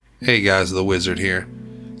Hey guys, the Wizard here.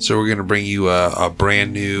 So we're going to bring you a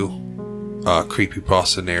brand new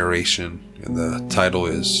creepypasta narration, and the title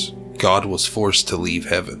is God Was Forced to Leave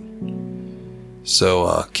Heaven.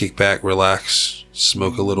 So kick back, relax,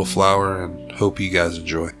 smoke a little flower, and hope you guys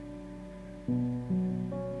enjoy.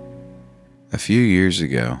 A few years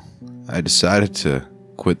ago, I decided to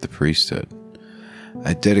quit the priesthood.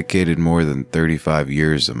 I dedicated more than 35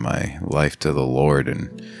 years of my life to the Lord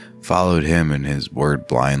and followed him and his word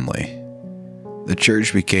blindly. The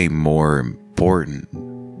church became more important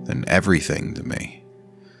than everything to me.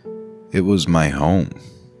 It was my home,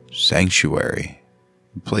 sanctuary,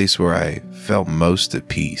 a place where I felt most at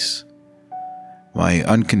peace. My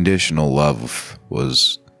unconditional love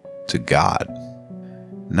was to God.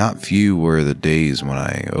 Not few were the days when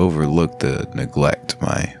I overlooked the neglect of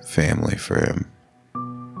my family for him.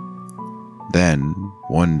 Then,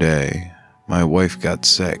 one day, my wife got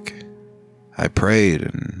sick. I prayed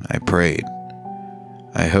and I prayed.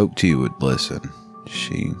 I hoped he would listen.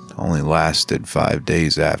 She only lasted 5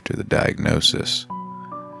 days after the diagnosis.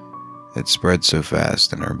 It spread so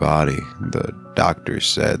fast in her body, the doctors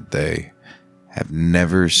said they have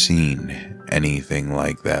never seen anything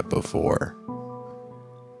like that before.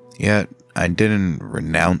 Yet, I didn't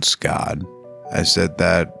renounce God. I said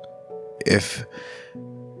that if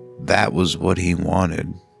that was what he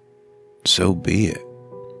wanted, so be it.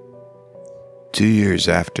 2 years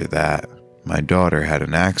after that, my daughter had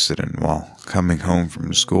an accident while coming home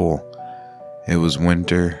from school. It was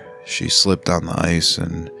winter. She slipped on the ice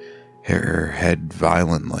and hit her head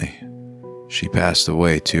violently. She passed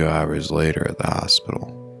away 2 hours later at the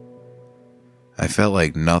hospital. I felt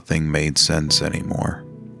like nothing made sense anymore.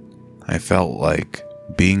 I felt like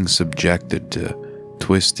being subjected to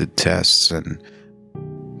twisted tests and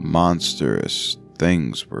monstrous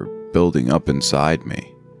things were building up inside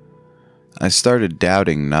me. I started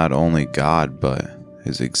doubting not only God, but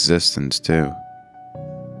his existence too.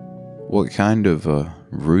 What kind of a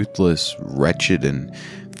ruthless, wretched, and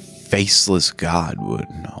faceless God would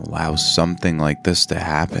allow something like this to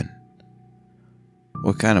happen?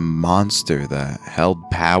 What kind of monster that held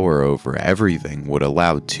power over everything would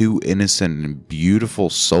allow two innocent and beautiful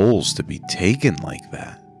souls to be taken like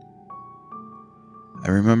that? I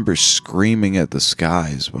remember screaming at the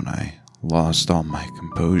skies when I lost all my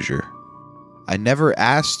composure. I never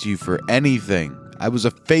asked you for anything. I was a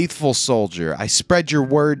faithful soldier. I spread your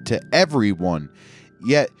word to everyone.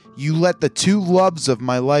 Yet you let the two loves of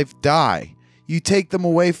my life die. You take them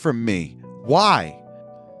away from me. Why?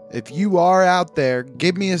 If you are out there,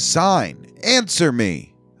 give me a sign. Answer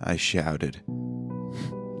me, I shouted.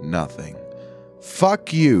 Nothing.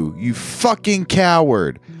 Fuck you, you fucking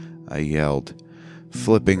coward, I yelled,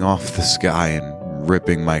 flipping off the sky and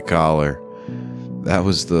ripping my collar. That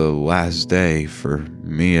was the last day for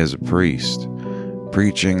me as a priest.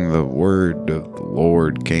 Preaching the word of the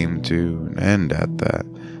Lord came to an end at that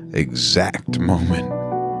exact moment.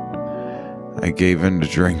 I gave in to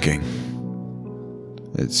drinking.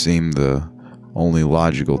 It seemed the only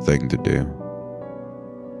logical thing to do.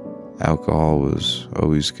 Alcohol was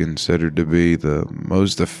always considered to be the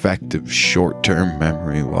most effective short-term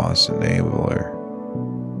memory loss enabler.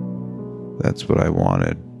 That's what I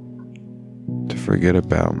wanted. To forget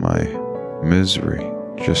about my misery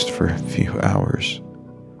just for a few hours.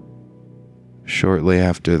 Shortly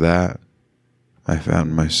after that, I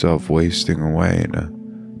found myself wasting away in a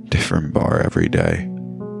different bar every day.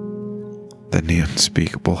 Then the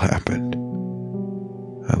unspeakable happened.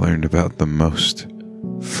 I learned about the most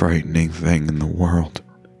frightening thing in the world.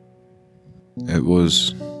 It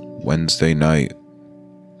was Wednesday night,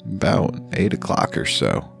 about 8 o'clock or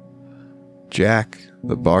so. Jack,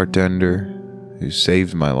 the bartender, who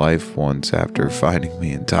saved my life once after finding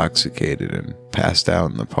me intoxicated and passed out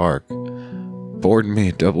in the park, poured me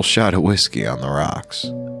a double shot of whiskey on the rocks.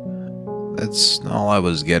 That's all I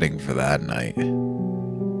was getting for that night.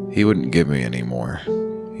 He wouldn't give me any more.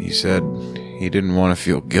 He said he didn't want to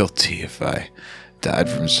feel guilty if I died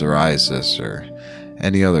from psoriasis or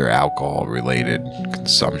any other alcohol-related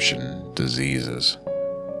consumption diseases.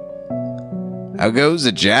 How goes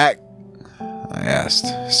it, Jack? I asked,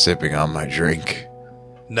 sipping on my drink.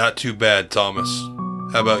 Not too bad, Thomas.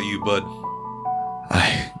 How about you, bud?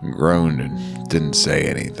 I groaned and didn't say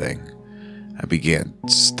anything. I began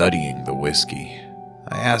studying the whiskey.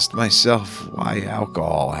 I asked myself why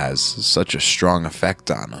alcohol has such a strong effect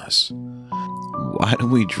on us. Why do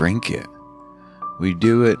we drink it? We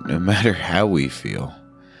do it no matter how we feel.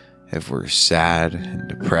 If we're sad and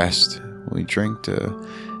depressed, we drink to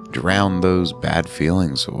drown those bad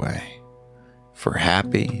feelings away. If we're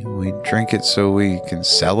happy, we drink it so we can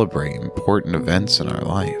celebrate important events in our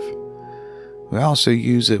life. We also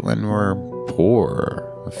use it when we're poor,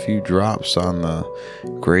 or a few drops on the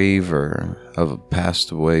grave or of a passed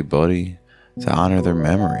away buddy to honor their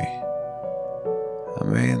memory. A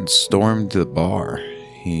man stormed the bar.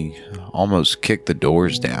 He almost kicked the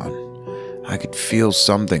doors down. I could feel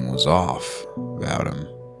something was off about him.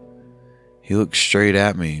 He looked straight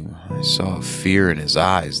at me. I saw a fear in his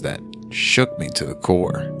eyes that shook me to the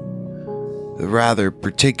core. The rather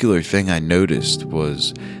particular thing I noticed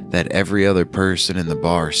was that every other person in the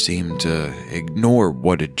bar seemed to ignore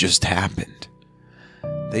what had just happened.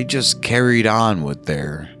 They just carried on with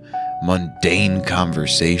their mundane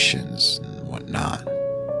conversations and whatnot.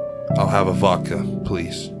 I'll have a vodka,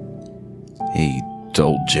 please. He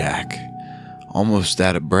told Jack, almost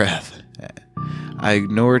out of breath. I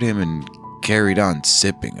ignored him and carried on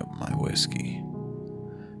sipping of my whiskey.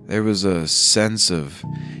 There was a sense of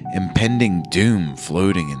impending doom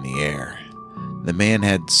floating in the air. The man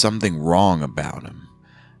had something wrong about him.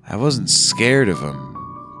 I wasn't scared of him,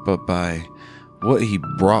 but by what he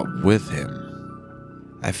brought with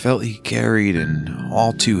him. I felt he carried an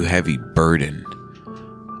all too heavy burden.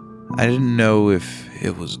 I didn't know if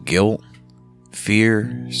it was guilt,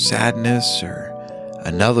 fear, sadness, or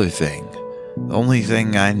another thing. The only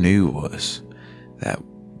thing I knew was that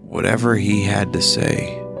whatever he had to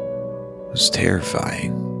say was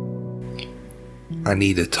terrifying. I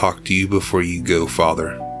need to talk to you before you go,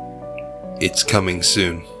 Father. It's coming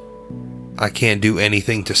soon. I can't do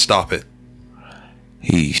anything to stop it.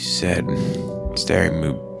 He said, staring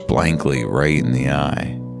me blankly right in the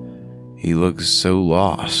eye. He looked so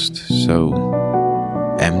lost, so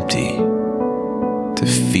empty,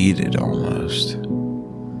 defeated almost.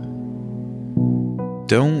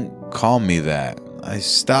 Don't call me that. I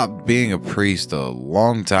stopped being a priest a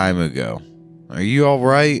long time ago. Are you all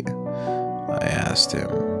right? I asked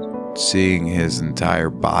him, seeing his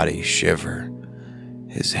entire body shiver.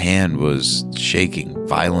 His hand was shaking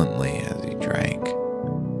violently as he drank.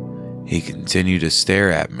 He continued to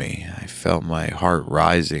stare at me. I felt my heart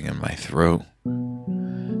rising in my throat.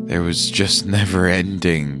 There was just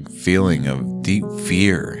never-ending feeling of deep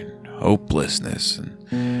fear and hopelessness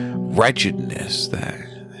and wretchedness that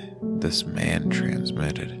this man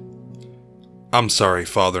transmitted. I'm sorry,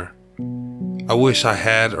 Father. I wish I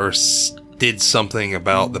had or did something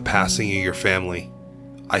about the passing of your family.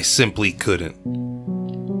 I simply couldn't.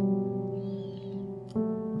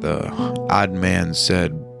 The odd man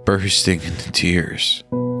said, bursting into tears.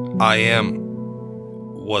 I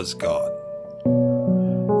was God.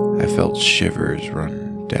 I felt shivers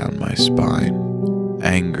run down my spine.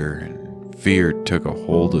 Anger and fear took a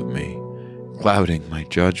hold of me, clouding my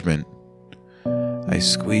judgment. I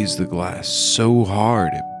squeezed the glass so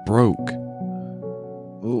hard it broke.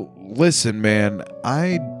 Listen, man,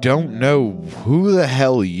 I don't know who the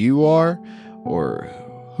hell you are or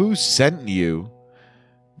who sent you,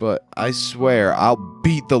 but I swear I'll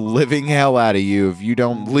beat the living hell out of you if you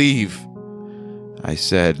don't leave, I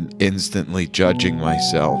said, instantly judging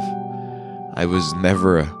myself. I was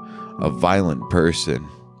never a violent person.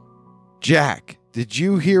 Jack, did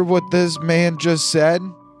you hear what this man just said?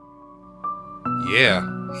 Yeah,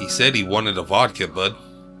 he said he wanted a vodka, bud.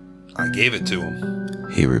 I gave it to him.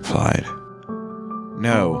 He replied.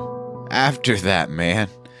 No, after that, man.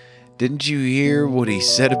 Didn't you hear what he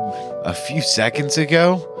said a few seconds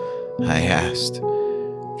ago? I asked.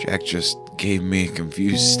 Jack just gave me a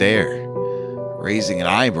confused stare, raising an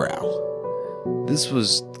eyebrow. This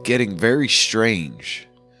was getting very strange.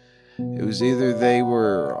 It was either they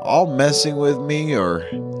were all messing with me or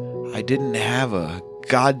I didn't have a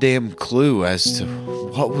goddamn clue as to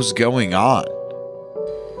what was going on.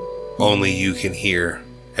 Only you can hear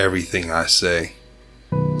everything I say.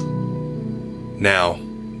 Now,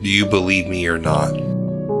 do you believe me or not?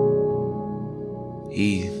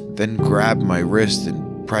 He then grabbed my wrist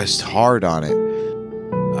and pressed hard on it.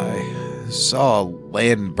 I saw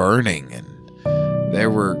land burning, and there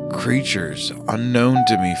were creatures unknown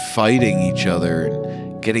to me fighting each other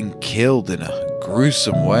and getting killed in a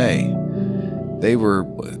gruesome way. They were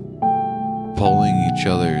pulling each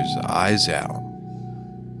other's eyes out.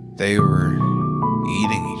 They were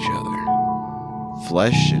eating each other.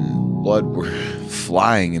 Flesh and blood were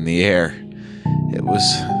flying in the air. It was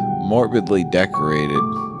morbidly decorated,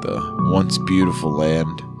 the once beautiful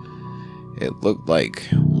land. It looked like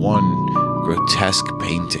one grotesque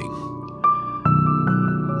painting.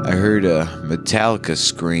 I heard a Metallica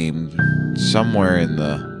scream somewhere in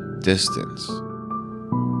the distance.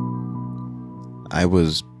 I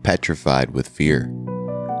was petrified with fear.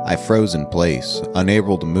 I froze in place,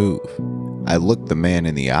 unable to move. I looked the man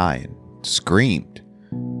in the eye and screamed,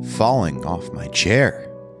 falling off my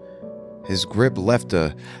chair. His grip left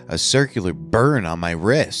a circular burn on my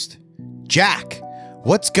wrist. "Jack,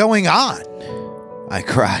 what's going on?" I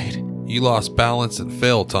cried. You lost balance and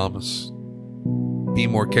fell, Thomas. Be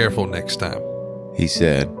more careful next time. He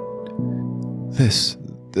said, This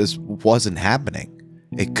wasn't happening.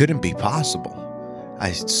 It couldn't be possible.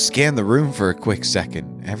 I scanned the room for a quick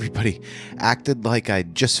second. Everybody acted like I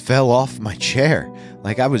just fell off my chair,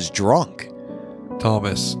 like I was drunk.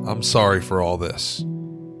 Thomas, I'm sorry for all this.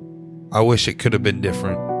 I wish it could have been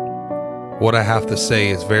different. What I have to say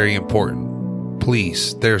is very important.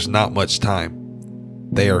 Please, there's not much time.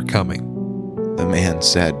 They are coming. The man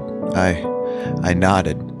said. I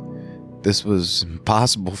nodded. This was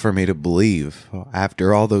impossible for me to believe.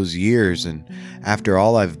 After all those years and after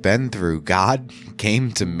all I've been through, God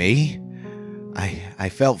came to me? I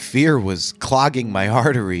felt fear was clogging my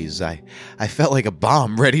arteries. I felt like a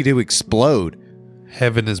bomb ready to explode.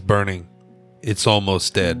 Heaven is burning. It's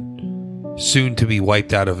almost dead. Soon to be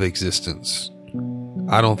wiped out of existence.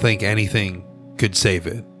 I don't think anything could save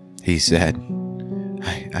it, he said.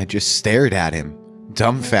 I just stared at him,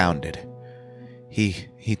 dumbfounded.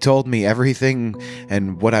 He told me everything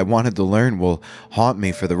and what I wanted to learn will haunt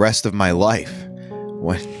me for the rest of my life.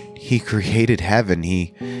 When he created heaven,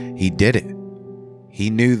 he did it. He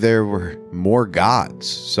knew there were more gods.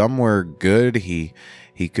 Some were good, he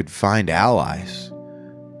could find allies.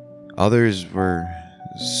 Others were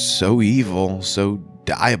so evil, so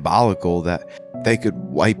diabolical that they could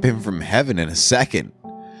wipe him from heaven in a second.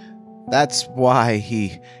 That's why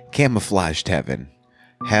he camouflaged heaven,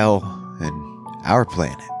 hell, and our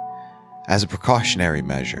planet as a precautionary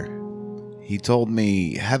measure. He told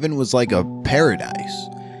me heaven was like a paradise.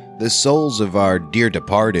 The souls of our dear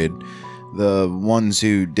departed, the ones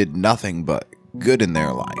who did nothing but good in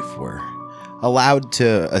their life, were allowed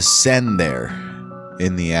to ascend there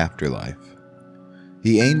in the afterlife.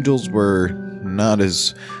 The angels were not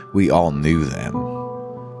as we all knew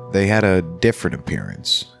them. They had a different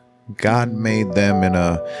appearance. God made them in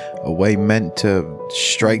a way meant to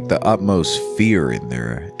strike the utmost fear in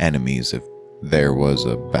their enemies if there was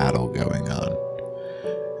a battle going on.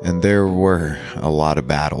 And there were a lot of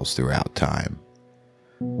battles throughout time,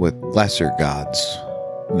 with lesser gods,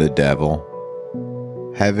 the devil.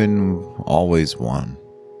 Heaven always won,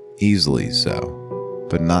 easily so,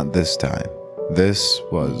 but not this time. This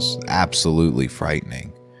was absolutely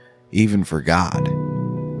frightening, even for God.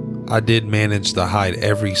 I did manage to hide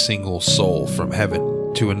every single soul from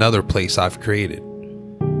heaven to another place I've created.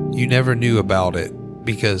 You never knew about it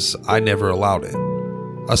because I never allowed it.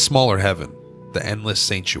 A smaller heaven, the endless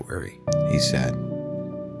sanctuary, he said.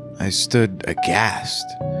 I stood aghast.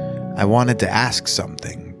 I wanted to ask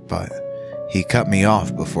something, but he cut me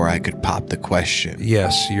off before I could pop the question.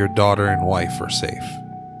 Yes, your daughter and wife are safe,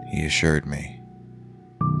 he assured me.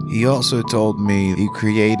 He also told me he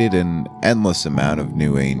created an endless amount of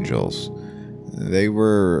new angels. They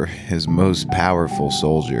were his most powerful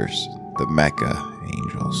soldiers, the Mecha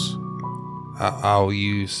angels. I'll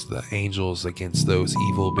use the angels against those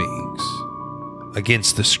evil beings,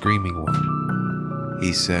 against the screaming one,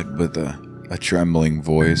 he said with a trembling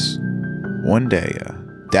voice. One day, a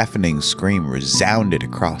deafening scream resounded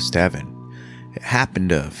across heaven. It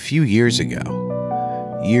happened a few years ago.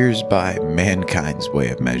 Years by mankind's way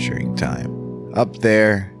of measuring time. Up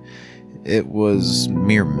there, it was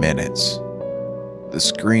mere minutes. The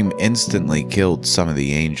scream instantly killed some of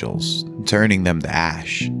the angels, turning them to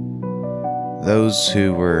ash. Those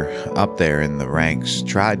who were up there in the ranks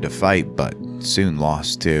tried to fight, but soon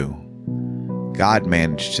lost too. God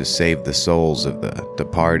managed to save the souls of the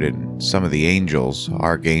departed and some of the angels,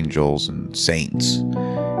 archangels, and saints.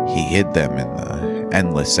 He hid them in the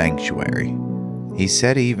endless sanctuary. He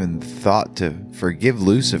said he even thought to forgive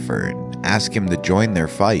Lucifer and ask him to join their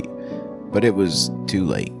fight, but it was too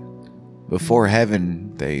late. Before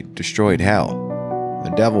heaven, they destroyed hell.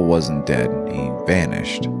 The devil wasn't dead, he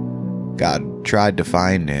vanished. God tried to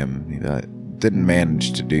find him, but didn't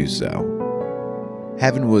manage to do so.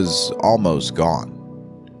 Heaven was almost gone.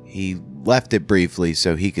 He left it briefly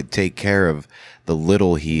so he could take care of the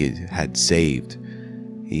little he had saved.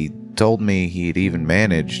 He told me he had even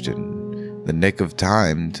managed in the nick of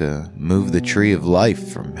time to move the tree of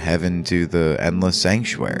life from heaven to the endless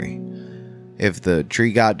sanctuary. If the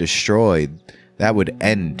tree got destroyed, that would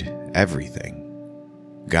end everything.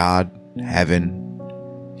 God,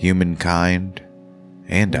 heaven, humankind,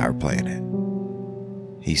 and our planet.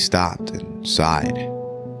 He stopped and sighed.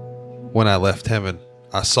 When I left heaven,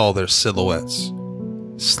 I saw their silhouettes,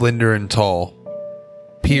 slender and tall,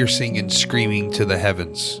 piercing and screaming to the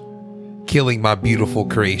heavens, killing my beautiful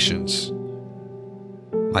creations,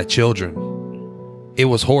 my children. It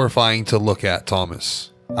was horrifying to look at,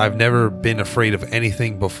 Thomas. I've never been afraid of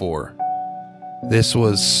anything before. This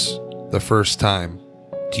was the first time.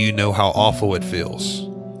 Do you know how awful it feels?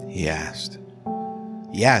 He asked.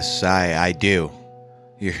 Yes, I do.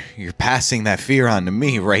 You're passing that fear on to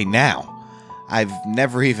me right now. I've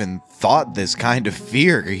never even thought this kind of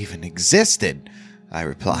fear even existed, I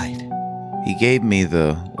replied. He gave me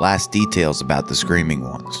the last details about the screaming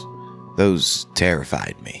ones. Those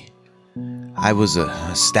terrified me. I was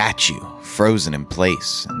a statue, frozen in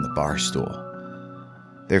place in the bar stool.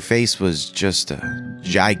 Their face was just a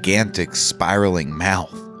gigantic spiraling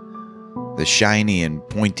mouth. The shiny and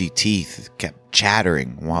pointy teeth kept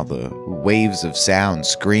chattering while the waves of sound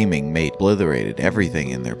screaming made obliterated everything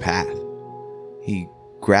in their path. He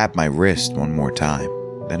grabbed my wrist one more time,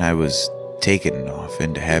 then I was taken off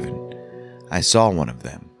into heaven. I saw one of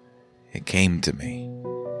them. It came to me.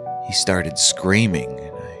 He started screaming,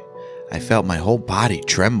 and I felt my whole body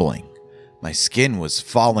trembling. My skin was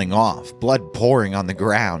falling off, blood pouring on the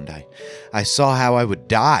ground. I saw how I would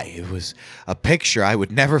die. It was a picture I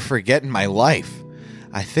would never forget in my life.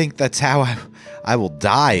 I think that's how I will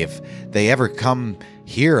die if they ever come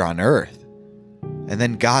here on Earth. And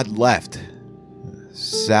then God left.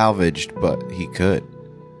 Salvaged, but he could.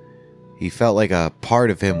 He felt like a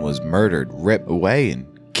part of him was murdered, ripped away, and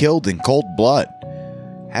killed in cold blood.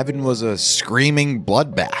 Heaven was a screaming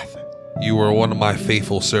bloodbath. You were one of my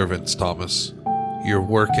faithful servants, Thomas. Your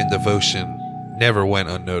work and devotion never went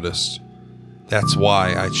unnoticed. That's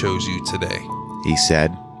why I chose you today, he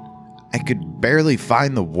said. I could barely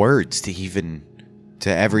find the words to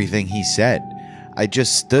everything he said. I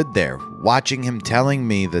just stood there, watching him telling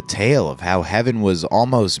me the tale of how heaven was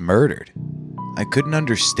almost murdered. I couldn't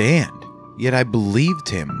understand, yet I believed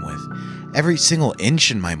him with every single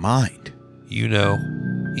inch in my mind. You know,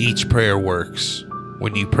 each prayer works.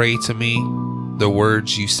 When you pray to me, the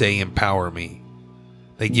words you say empower me.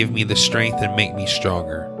 They give me the strength and make me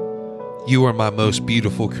stronger. You are my most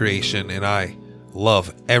beautiful creation, and I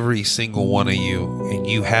love every single one of you, and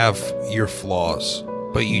you have your flaws,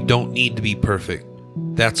 but you don't need to be perfect.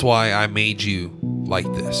 That's why I made you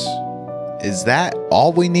like this. Is that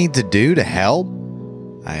all we need to do to help?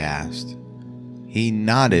 I asked. He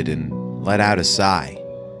nodded and let out a sigh.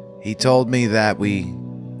 He told me that we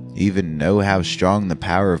even know how strong the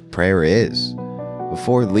power of prayer is.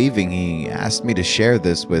 Before leaving, he asked me to share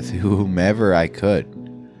this with whomever I could.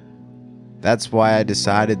 That's why I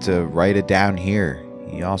decided to write it down here.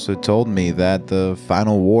 He also told me that the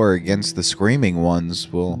final war against the Screaming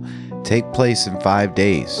Ones will take place in 5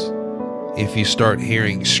 days. If you start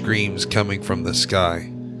hearing screams coming from the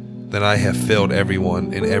sky, then I have failed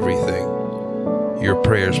everyone and everything. Your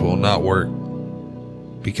prayers will not work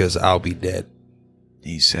because I'll be dead,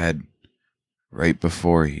 he said right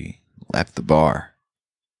before he left the bar.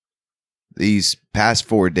 These past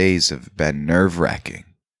 4 days have been nerve-wracking.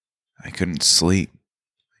 I couldn't sleep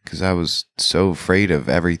because I was so afraid of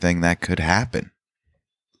everything that could happen.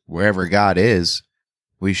 Wherever God is,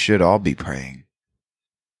 we should all be praying.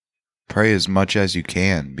 Pray as much as you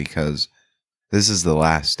can because this is the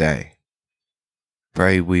last day.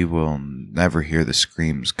 Pray we will never hear the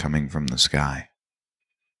screams coming from the sky.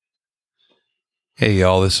 Hey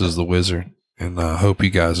y'all, this is the Wizard, and I hope you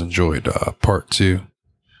guys enjoyed part 2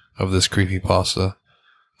 of this creepypasta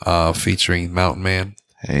featuring Mountain Man.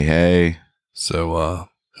 Hey. So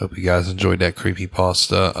hope you guys enjoyed that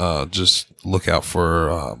creepypasta. Just look out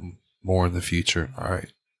for more in the future. All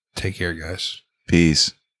right, take care, guys.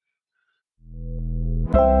 Peace.